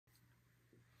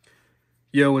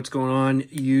Yo, what's going on,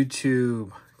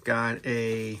 YouTube? Got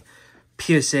a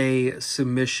PSA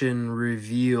submission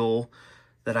reveal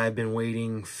that I've been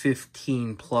waiting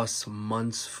 15 plus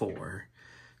months for.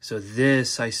 So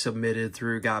this I submitted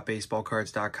through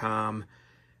gotbaseballcards.com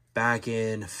back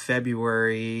in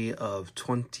February of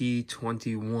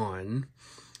 2021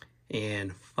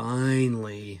 and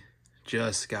finally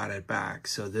just got it back.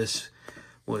 So this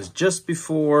was just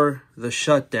before the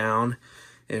shutdown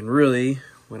and really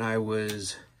when I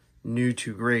was new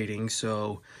to grading,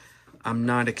 so I'm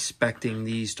not expecting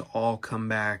these to all come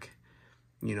back,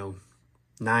 you know,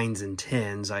 9s and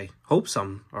 10s. I hope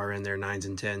some are in there 9s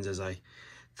and 10s, as I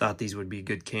thought these would be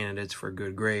good candidates for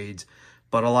good grades.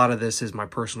 But a lot of this is my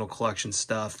personal collection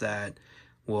stuff that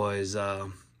was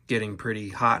getting pretty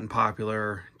hot and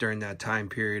popular during that time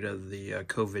period of the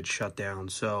COVID shutdown.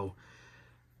 So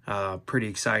pretty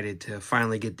excited to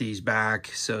finally get these back.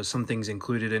 So some things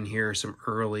included in here, some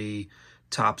early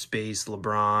Topps base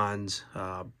Lebrons,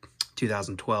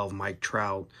 2012 Mike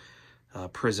Trout,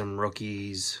 Prism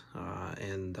rookies,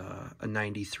 and a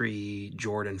 93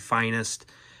 Jordan Finest.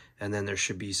 And then there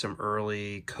should be some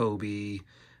early Kobe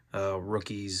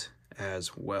rookies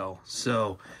as well.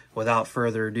 So without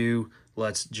further ado,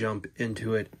 let's jump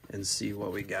into it and see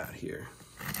what we got here.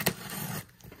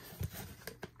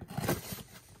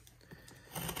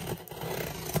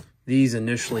 These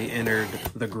initially entered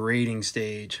the grading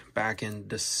stage back in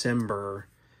December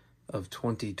of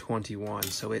 2021.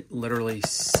 So it literally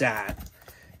sat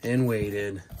and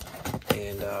waited.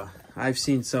 And I've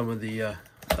seen some of the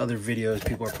other videos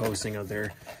people are posting of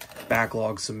their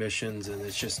backlog submissions, and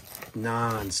it's just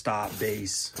non-stop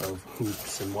base of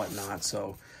hoops and whatnot.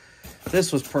 So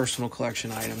this was personal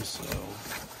collection items. So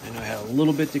I know I had a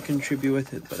little bit to contribute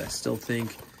with it, but I still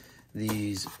think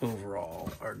these overall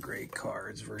are great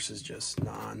cards versus just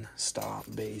non-stop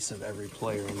base of every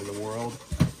player in the world.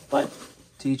 But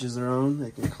to each is their own.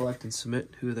 They can collect and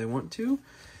submit who they want to.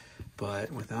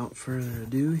 But without further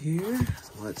ado here,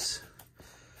 let's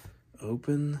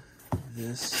open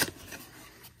this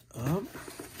up.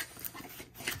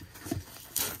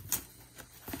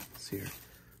 Let's see here.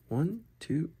 1,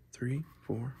 2, 3,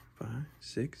 4, 5,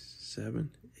 6,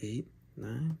 7, 8,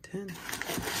 9, 10.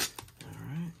 All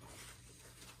right.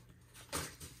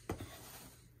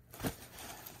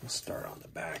 We'll start on the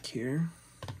back here.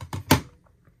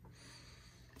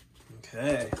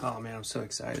 Okay. Oh man, I'm so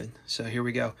excited. So here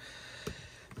we go.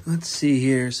 Let's see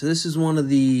here. So this is one of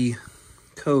the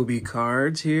Kobe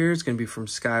cards here. It's going to be from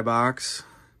Skybox.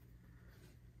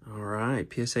 All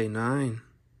right. PSA 9.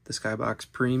 The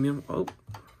Skybox Premium. Oh,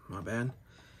 my bad.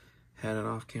 Had it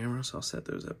off camera, so I'll set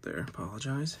those up there.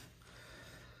 Apologize.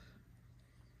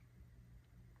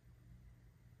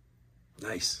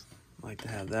 Nice. Like to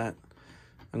have that.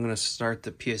 I'm going to start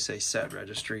the PSA set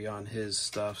registry on his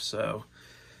stuff, so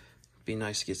it'd be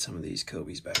nice to get some of these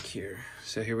Kobe's back here.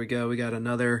 So here we go. We got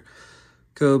another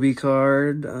Kobe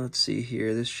card. Let's see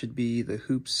here. This should be the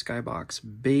Hoops Skybox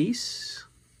base.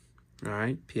 All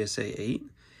right, PSA 8.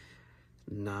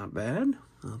 Not bad.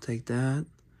 I'll take that.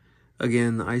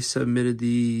 Again, I submitted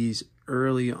these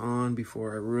early on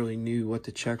before I really knew what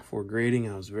to check for grading.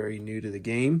 I was very new to the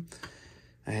game.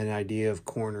 I had an idea of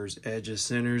corners, edges,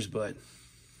 centers, but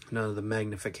none of the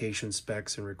magnification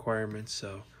specs and requirements.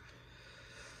 So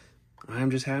I'm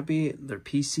just happy they're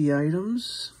PC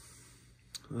items.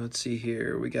 Let's see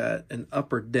here. We got an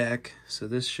upper deck. So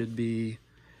this should be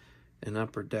an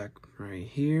upper deck right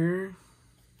here.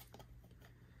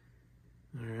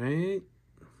 All right.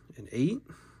 An 8.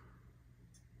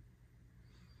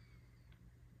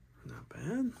 Not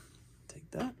bad.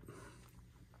 Take that.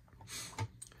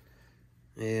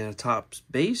 And a Topps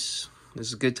base. This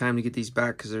is a good time to get these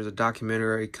back because there's a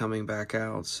documentary coming back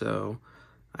out. So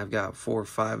I've got 4 or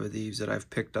 5 of these that I've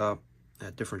picked up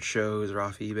at different shows or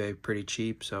off eBay pretty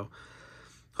cheap. So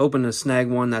hoping to snag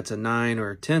one that's a 9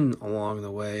 or a 10 along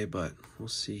the way, but we'll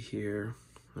see here.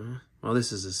 Well,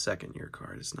 this is his second year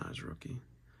card. It's not his rookie.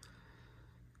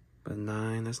 But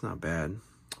 9, that's not bad.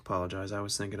 Apologize. I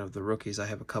was thinking of the rookies. I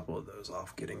have a couple of those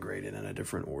off getting graded in a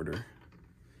different order.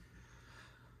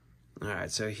 All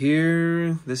right, so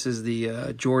here, this is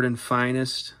the Jordan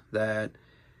Finest that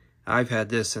I've had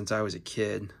this since I was a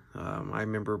kid. I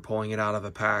remember pulling it out of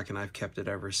a pack, and I've kept it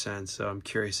ever since. So I'm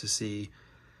curious to see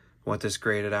what this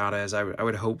graded out as. I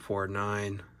would hope for a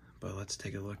 9, but let's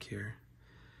take a look here.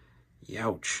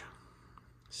 Youch.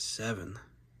 7.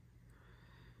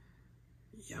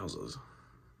 Yowzas.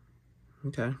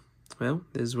 Okay. Well,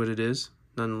 this is what it is.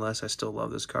 Nonetheless, I still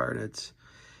love this card.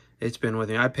 It's been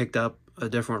with me. I picked up a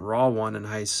different raw one and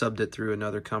I subbed it through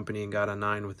another company and got a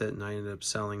 9 with it, and I ended up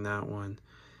selling that one.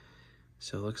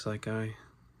 So it looks like I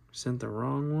sent the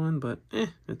wrong one, but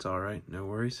it's all right. No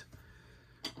worries.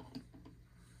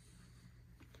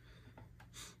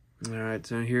 All right,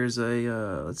 so here's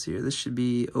a, let's see here. This should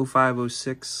be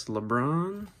 0506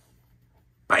 Lebron.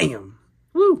 Bam!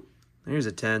 Woo! There's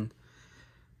a 10.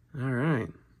 All right.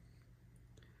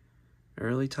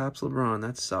 Early Topps LeBron.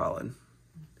 That's solid.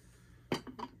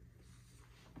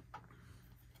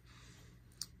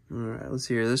 All right, let's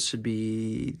see here. This should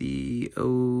be the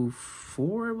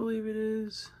 04, I believe it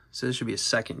is. So this should be a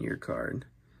second-year card.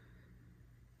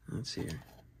 Let's see here.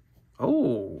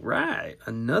 Oh, right.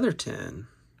 Another 10.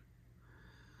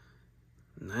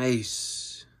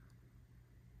 Nice.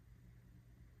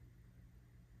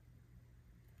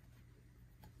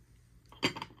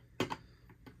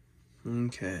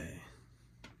 Okay.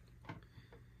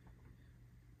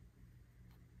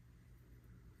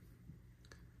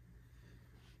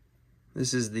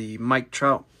 This is the Mike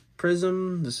Trout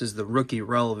Prism. This is the rookie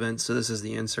relevant. So this is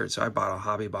the insert. So I bought a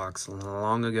hobby box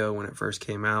long ago when it first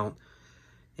came out.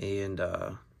 And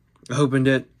opened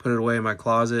it, put it away in my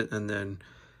closet, and then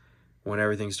when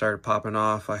everything started popping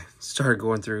off, I started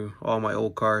going through all my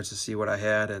old cards to see what I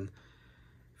had and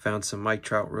found some Mike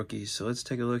Trout rookies. So let's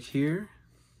take a look here.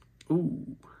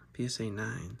 Ooh, PSA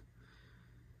 9.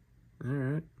 All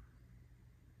right.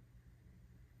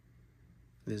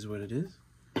 This is what it is.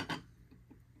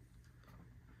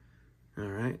 All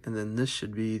right, and then this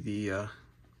should be the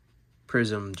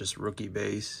Prism, just rookie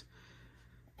base.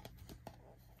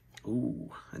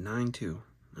 Ooh, a 9-2.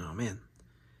 Oh, man.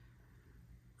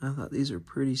 I thought these are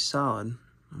pretty solid.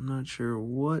 I'm not sure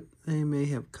what they may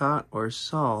have caught or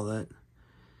saw that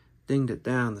dinged it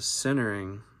down. The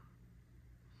centering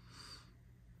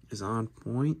is on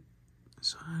point,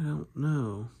 so I don't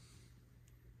know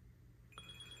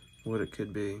what it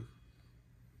could be.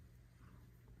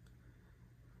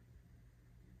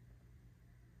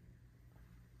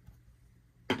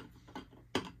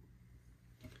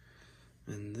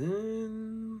 And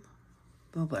then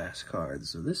the last card.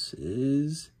 So this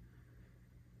is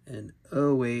an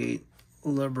 08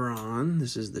 LeBron.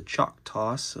 This is the chalk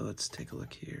toss. So let's take a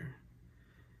look here.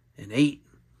 An 8.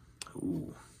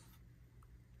 Ooh.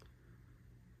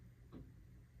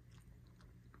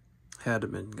 Had to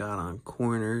have been got on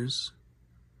corners.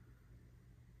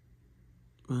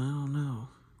 I don't know.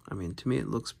 I mean, to me it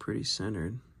looks pretty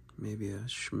centered. Maybe a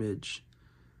smidge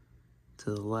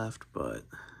to the left, but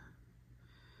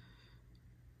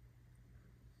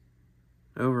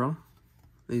overall,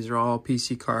 these are all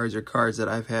PC cards or cards that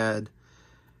I've had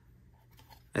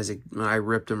when I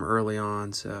ripped them early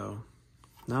on, so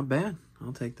not bad.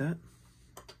 I'll take that.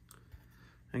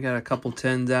 I got a couple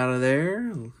 10s out of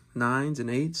there, 9s and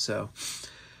 8s. So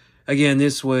again,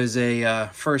 this was a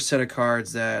first set of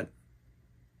cards that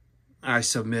I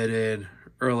submitted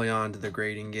early on to the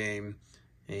grading game,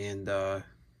 and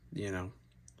you know,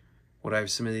 would I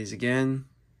submit these again?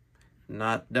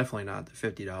 Definitely not the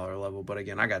 $50 level, but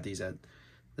again, I got these at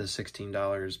the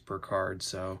 $16 per card,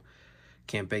 so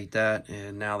can't bait that.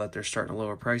 And now that they're starting to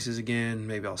lower prices again,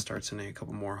 maybe I'll start sending a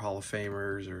couple more Hall of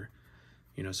Famers or,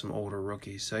 you know, some older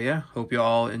rookies. So yeah, hope you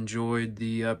all enjoyed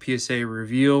the PSA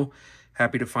reveal.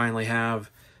 Happy to finally have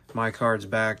my cards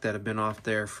back that have been off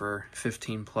there for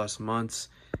 15 plus months.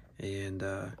 And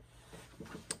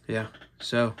yeah,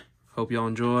 so hope you all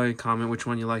enjoy. Comment which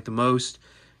one you like the most.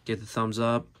 Get the thumbs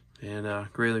up.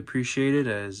 And greatly appreciate it,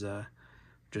 as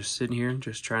just sitting here and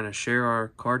just trying to share our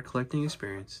card collecting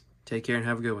experience. Take care and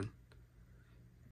have a good one.